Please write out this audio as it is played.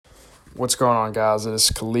What's going on, guys? It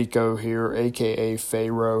is Kaliko here, aka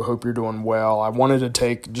Pharaoh. Hope you're doing well. I wanted to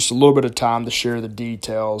take just a little bit of time to share the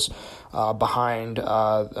details behind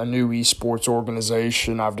a new esports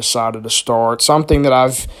organization I've decided to start. Something that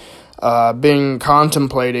I've been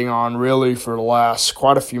contemplating on really for the last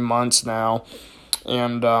quite a few months now.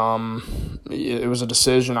 And it was a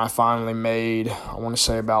decision I finally made, I want to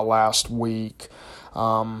say about last week.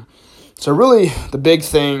 So really, the big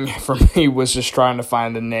thing for me was just trying to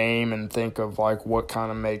find a name and think of like what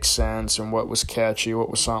kind of makes sense and what was catchy,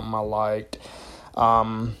 what was something I liked.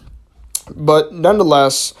 But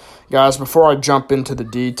nonetheless, guys, before I jump into the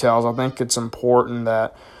details, I think it's important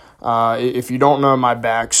that if you don't know my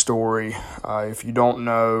backstory, if you don't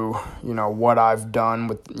know, what I've done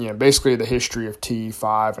with, basically the history of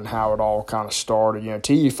TE5 and how it all kind of started.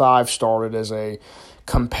 TE5 started as a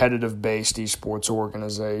competitive-based esports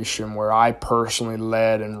organization where I personally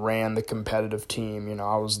led and ran the competitive team.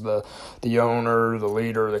 I was the owner, the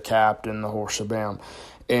leader, the captain, the whole shebang.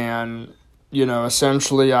 And,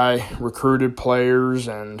 essentially I recruited players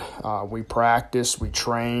and we practiced, we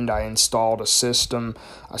trained, I installed a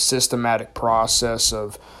systematic process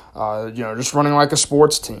of, just running like a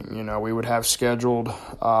sports team. We would have scheduled,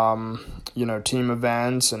 team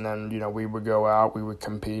events, and then, we would go out, we would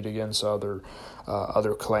compete against other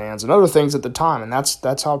clans and other things at the time. And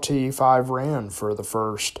that's how TE5 ran for the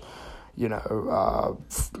first, 4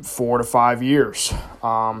 to 5 years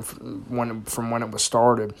from when it was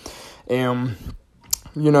started. And,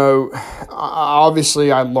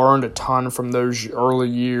 obviously I learned a ton from those early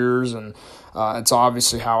years, and it's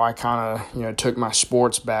obviously how I kind of, took my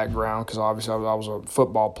sports background, because obviously I was a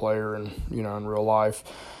football player and, in real life.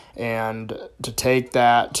 And to take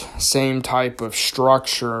that same type of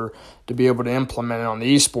structure to be able to implement it on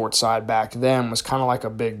the esports side back then was kind of like a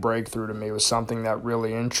big breakthrough to me. It was something that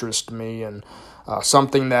really interested me, and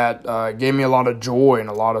something that gave me a lot of joy and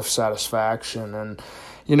a lot of satisfaction. And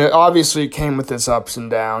obviously it came with its ups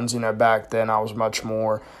and downs. Back then I was much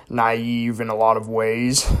more naive in a lot of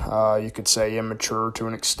ways. You could say immature to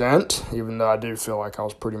an extent, even though I do feel like I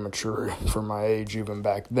was pretty mature for my age even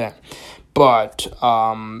back then. But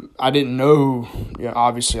I didn't know,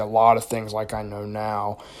 obviously a lot of things like I know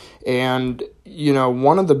now. And,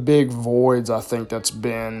 one of the big voids I think that's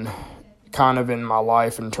been kind of in my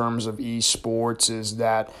life in terms of esports is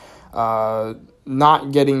that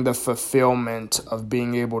not getting the fulfillment of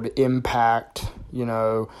being able to impact,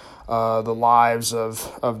 the lives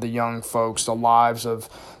of the young folks, the lives of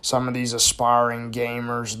some of these aspiring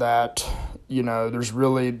gamers that, there's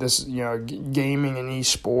really this, gaming and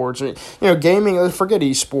esports, gaming, forget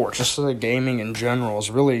esports, just like gaming in general is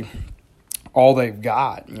really all they've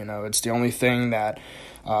got. It's the only thing that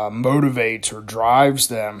motivates or drives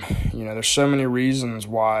them. There's so many reasons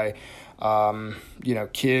why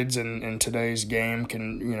kids in today's game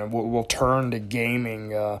can, will turn to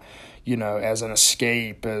gaming, as an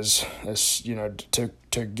escape, as to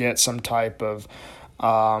get some type of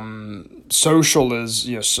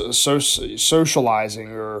socializing,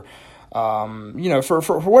 or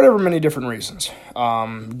for whatever many different reasons.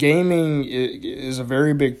 Gaming is a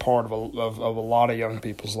very big part of a lot of young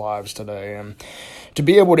people's lives today, and to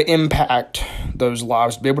be able to impact those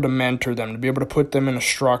lives, to be able to mentor them, to be able to put them in a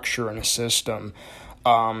structure and a system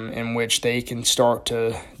in which they can start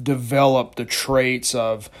to develop the traits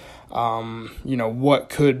of what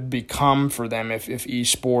could become for them if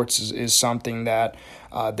esports is something that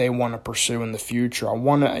they want to pursue in the future.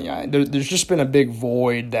 There's just been a big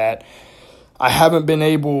void that I haven't been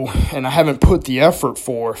able, and I haven't put the effort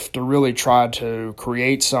forth to really try to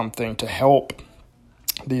create something to help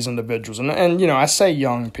these individuals. And I say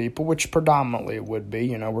young people, which predominantly it would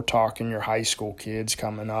be. We're talking your high school kids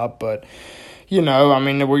coming up, but we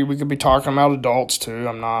could be talking about adults too.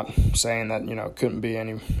 I'm not saying that, it couldn't be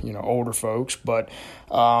any, older folks, but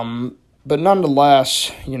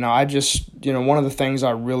nonetheless, I just, one of the things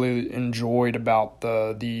I really enjoyed about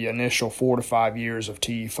the initial 4 to 5 years of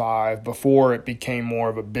TE5 before it became more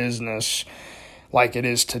of a business like it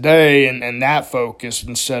is today, and that focus,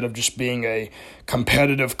 instead of just being a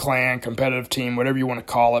competitive clan, competitive team, whatever you want to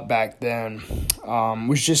call it back then,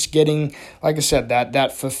 was just getting, like I said,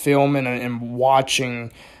 that fulfillment and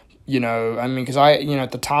watching, because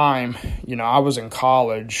at the time, I was in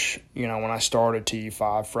college, when I started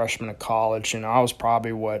TE5, freshman in college, I was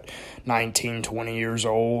probably, 19, 20 years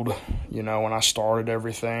old, when I started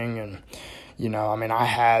everything, and I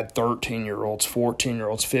had 13-year-olds,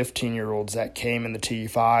 14-year-olds, 15-year-olds that came in the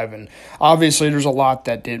TE5, and obviously there's a lot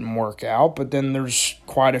that didn't work out, but then there's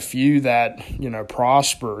quite a few that,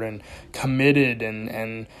 prospered and committed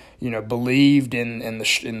and believed in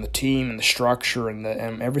the team and the structure and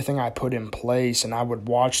everything I put in place, and I would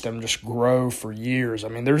watch them just grow for years. I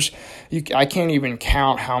mean, I can't even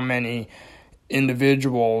count how many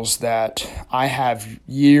individuals that I have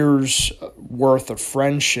years worth of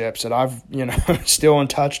friendships that I've, still in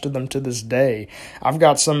touch to them to this day. I've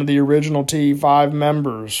got some of the original TE5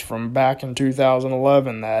 members from back in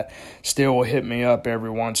 2011 that still will hit me up every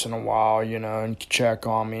once in a while, and check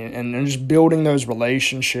on me, and just building those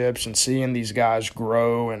relationships and seeing these guys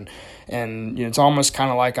grow, and it's almost kind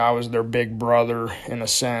of like I was their big brother in a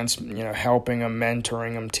sense, helping them,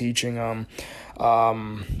 mentoring them, teaching them,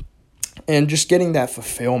 and just getting that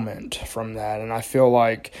fulfillment from that. And I feel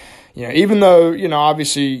like, even though,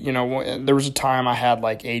 obviously, there was a time I had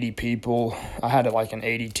like 80 people. I had like an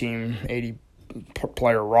 80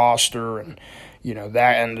 player roster, and,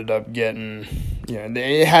 that ended up getting,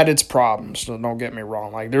 it had its problems. So don't get me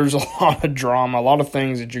wrong. Like, there's a lot of drama, a lot of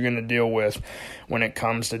things that you're going to deal with when it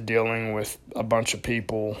comes to dealing with a bunch of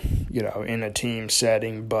people, in a team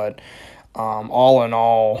setting. But all in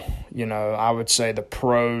all, I would say the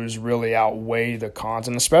pros really outweigh the cons,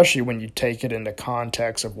 and especially when you take it into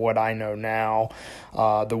context of what I know now,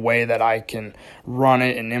 the way that I can run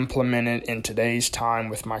it and implement it in today's time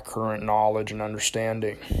with my current knowledge and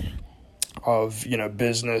understanding of,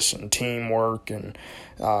 business and teamwork and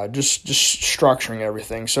just structuring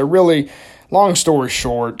everything. So really, long story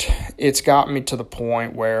short, it's got me to the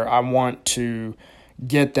point where I want to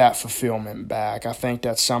get that fulfillment back. I think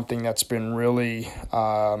that's something that's been really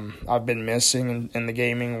I've been missing in the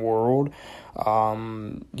gaming world.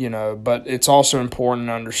 But it's also important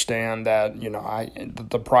to understand that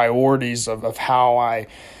the priorities of how I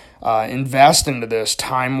invest into this,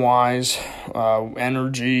 time-wise,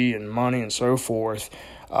 energy and money and so forth,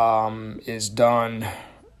 is done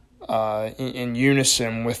in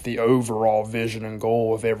unison with the overall vision and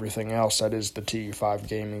goal of everything else that is the TE5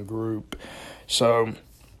 Gaming Group. So,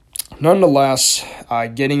 nonetheless,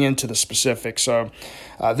 getting into the specifics. So,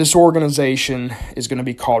 this organization is going to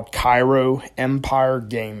be called Cairo Empire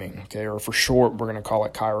Gaming, okay, or for short, we're going to call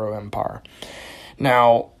it Cairo Empire.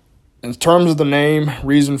 Now, in terms of the name,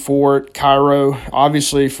 reason for it, Cairo,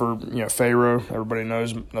 obviously for, Pharaoh, everybody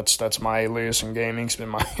knows that's my alias in gaming. It's been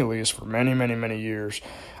my alias for many, many, many yees.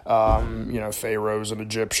 Pharaoh's an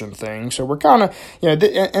Egyptian thing. So we're kind of,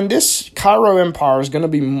 and this Cairo Empire is going to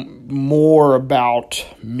be more about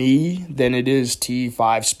me than it is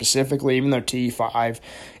TE5 specifically, even though TE5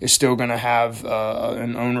 is still going to have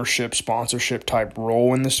an ownership, sponsorship type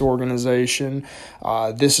role in this organization.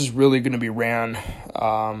 This is really going to be ran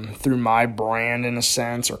through my brand in a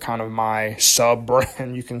sense, or kind of my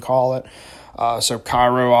sub-brand, you can call it. So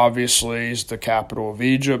Cairo, obviously, is the capital of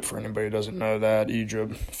Egypt. For anybody who doesn't know that,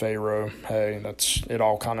 Egypt, Pharaoh, hey, it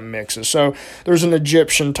all kind of mixes. So there's an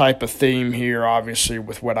Egyptian type of theme here, obviously,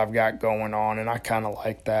 with what I've got going on, and I kind of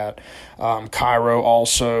like that. Cairo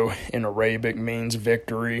also in Arabic means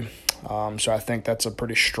victory. So I think that's a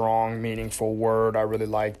pretty strong, meaningful word. I really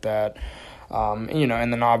like that. And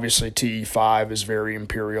then obviously TE5 is very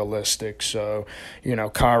imperialistic. So,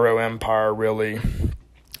 Cairo Empire really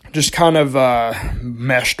just kind of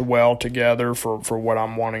meshed well together for what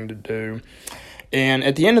I'm wanting to do. And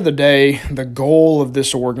at the end of the day, the goal of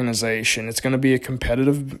this organization, it's going to be a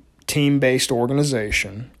competitive team-based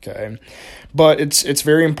organization, okay? But it's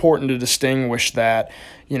very important to distinguish that,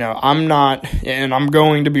 I'm not, and I'm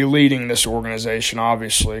going to be leading this organization,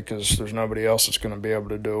 obviously, because there's nobody else that's going to be able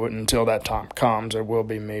to do it. Until that time comes, it will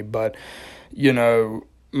be me. But,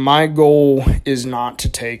 my goal is not to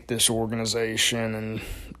take this organization and,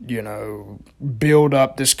 build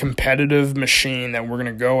up this competitive machine that we're going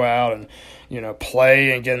to go out and,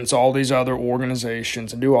 play against all these other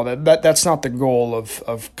organizations and do all that. That's not the goal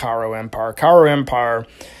of Cairo Empire. Cairo Empire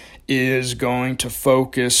is going to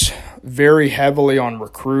focus very heavily on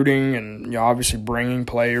recruiting and obviously bringing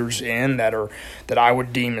players in that I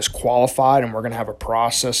would deem as qualified, and we're going to have a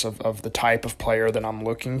process of the type of player that I'm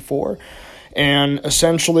looking for. And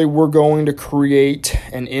essentially, we're going to create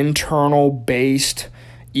an internal-based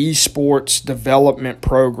esports development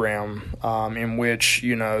program in which,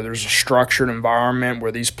 there's a structured environment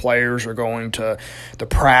where these players are going to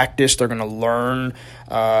practice. They're going to learn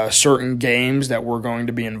certain games that we're going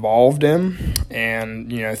to be involved in.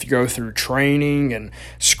 And, if you go through training and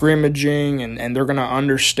scrimmaging, and they're going to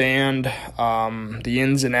understand the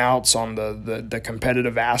ins and outs on the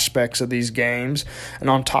competitive aspects of these games. And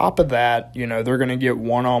on top of that, they're going to get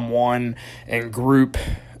one-on-one and group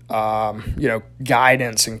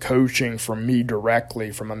guidance and coaching from me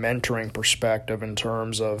directly from a mentoring perspective in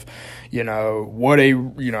terms of, how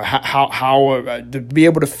to be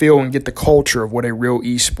able to feel and get the culture of what a real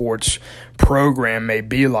esports program may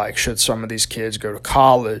be like should some of these kids go to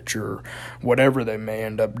college or whatever they may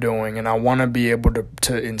end up doing. And I want to be able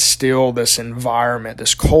to instill this environment,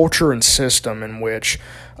 this culture and system in which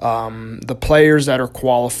the players that are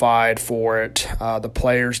qualified for it, the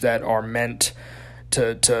players that are meant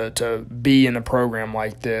to be in a program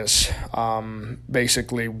like this,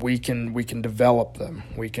 basically we can develop them,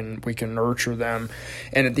 we can nurture them,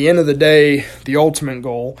 and at the end of the day, the ultimate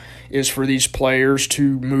goal is for these players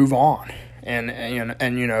to move on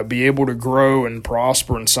and be able to grow and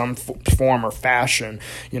prosper in some form or fashion.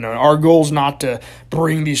 Our goal is not to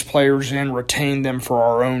bring these players in, retain them for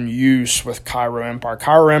our own use with Cairo Empire.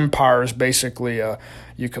 Cairo Empire is basically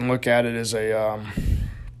you can look at it as a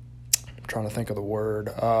trying to think of the word,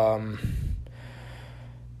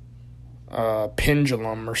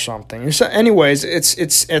 pendulum or something. So anyways,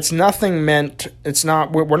 it's nothing meant. It's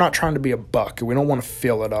not. We're not trying to be a buck. We don't want to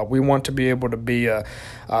fill it up. We want to be able to be a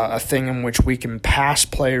thing in which we can pass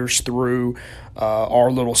players through our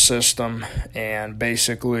little system and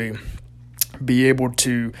basically be able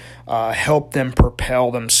to help them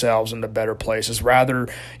propel themselves into better places. Rather,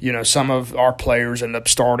 some of our players end up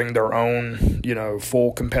starting their own,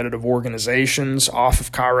 full competitive organizations off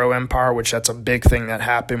of Cairo Empire, which that's a big thing that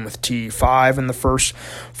happened with T5 in the first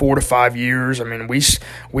 4 to 5 years. I mean,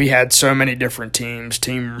 we had so many different teams,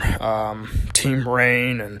 Team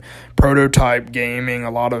Rain and Prototype Gaming,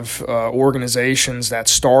 a lot of organizations that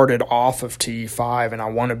started off of T5, and I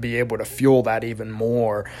want to be able to fuel that even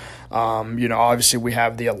more. Obviously we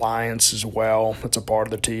have the Alliance as well. It's a part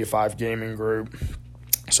of the T5 gaming group.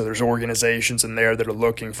 So there's organizations in there that are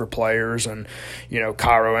looking for players, and,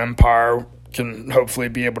 Cairo Empire can hopefully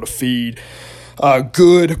be able to feed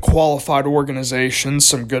good qualified organizations,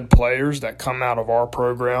 some good players that come out of our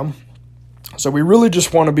program. So we really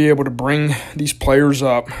just want to be able to bring these players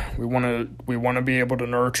up. We want to be able to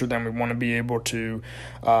nurture them. We want to be able to,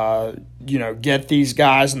 get these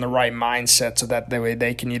guys in the right mindset so that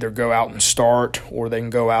they can either go out and start or they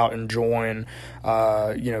can go out and join,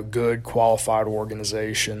 good qualified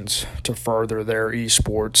organizations to further their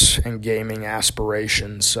esports and gaming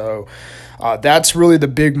aspirations. So that's really the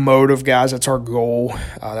big motive, guys. That's our goal.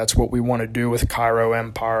 That's what we want to do with Cairo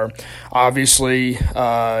Empire. Obviously,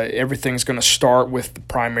 everything's going to start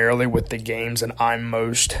primarily with the games that I'm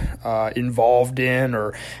most involved in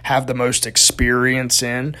or have the most experience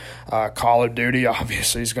in. Call of Duty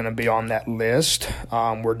obviously is going to be on that list.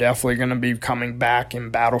 We're definitely going to be coming back in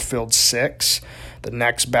Battlefield 6, the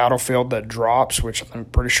next Battlefield that drops, which I'm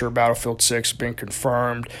pretty sure Battlefield 6 has been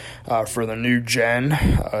confirmed for the new gen,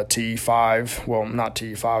 TE5. Well, not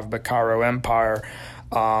TE5, but Cairo Empire.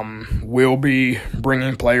 We'll be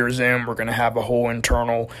bringing players in. We're going to have a whole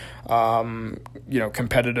internal,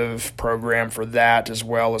 competitive program for that, as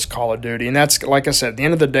well as Call of Duty. And that's, like I said, at the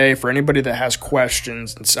end of the day, for anybody that has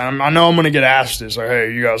questions, and I know I'm going to get asked this, like,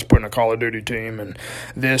 hey, you guys putting a Call of Duty team and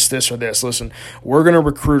this, or this. Listen, we're going to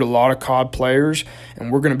recruit a lot of COD players,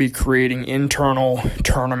 and we're going to be creating internal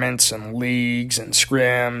tournaments and leagues and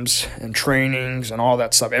scrims and trainings and all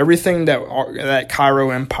that stuff. Everything that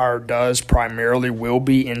Cairo Empire does primarily will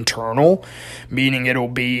be internal, meaning it'll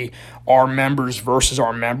be our members versus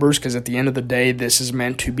our members, because at the end of the day, this is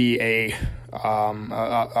meant to be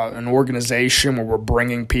an organization where we're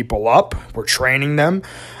bringing people up, we're training them,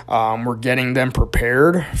 we're getting them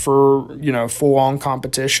prepared for full-on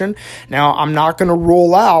competition. Now, I'm not going to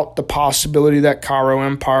rule out the possibility that Cairo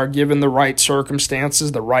Empire, given the right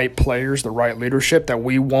circumstances, the right players, the right leadership, that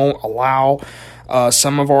we won't allow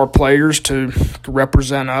some of our players to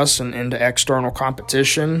represent us into external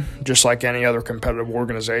competition, just like any other competitive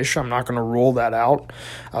organization. I'm not going to rule that out.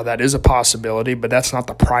 That is a possibility, but that's not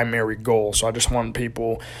the primary goal. So I just want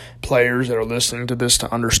players that are listening to this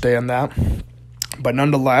to understand that. But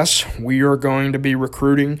nonetheless, we are going to be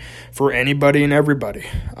recruiting for anybody and everybody.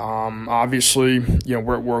 Obviously,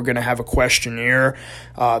 we're going to have a questionnaire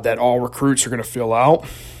that all recruits are going to fill out.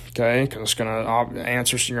 Okay, because it's going to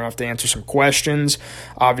answer. You're going to have to answer some questions.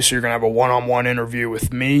 Obviously, you're going to have a one-on-one interview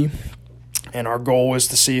with me. And our goal is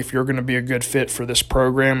to see if you're going to be a good fit for this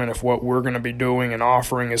program and if what we're going to be doing and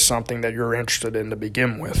offering is something that you're interested in to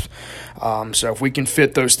begin with. So if we can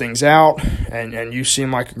fit those things out and you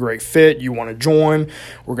seem like a great fit, you want to join,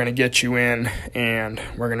 we're going to get you in and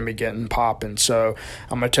we're going to be getting popping. So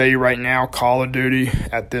I'm going to tell you right now, Call of Duty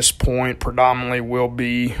at this point predominantly will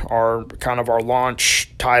be our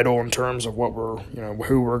launch title in terms of what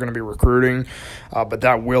who we're going to be recruiting, but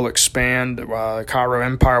that will expand. Cairo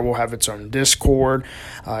Empire will have its own Discord,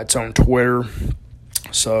 its own Twitter.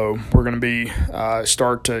 So we're going to be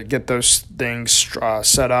start to get those things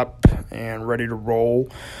set up and ready to roll.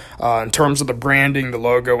 In terms of the branding, the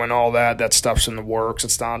logo, and all that stuff's in the works.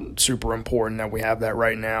 It's not super important that we have that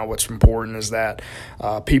right now. What's important is that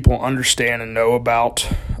people understand and know about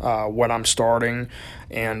what I'm starting,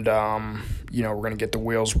 and we're going to get the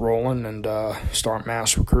wheels rolling and start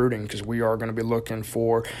mass recruiting, because we are going to be looking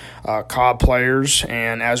for COB players.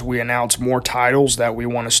 And as we announce more titles that we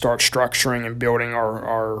want to start structuring and building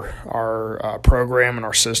our program and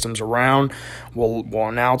our systems around, we'll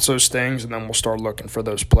announce those things, and then we'll start looking for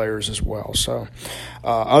those players as well. So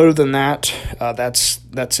other than that, that's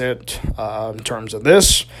it in terms of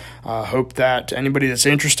this. Hope that anybody that's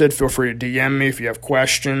interested, feel free to DM me if you have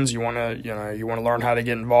questions. You want to learn how to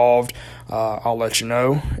get involved. I'll let you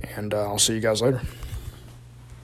know, and I'll see you guys later.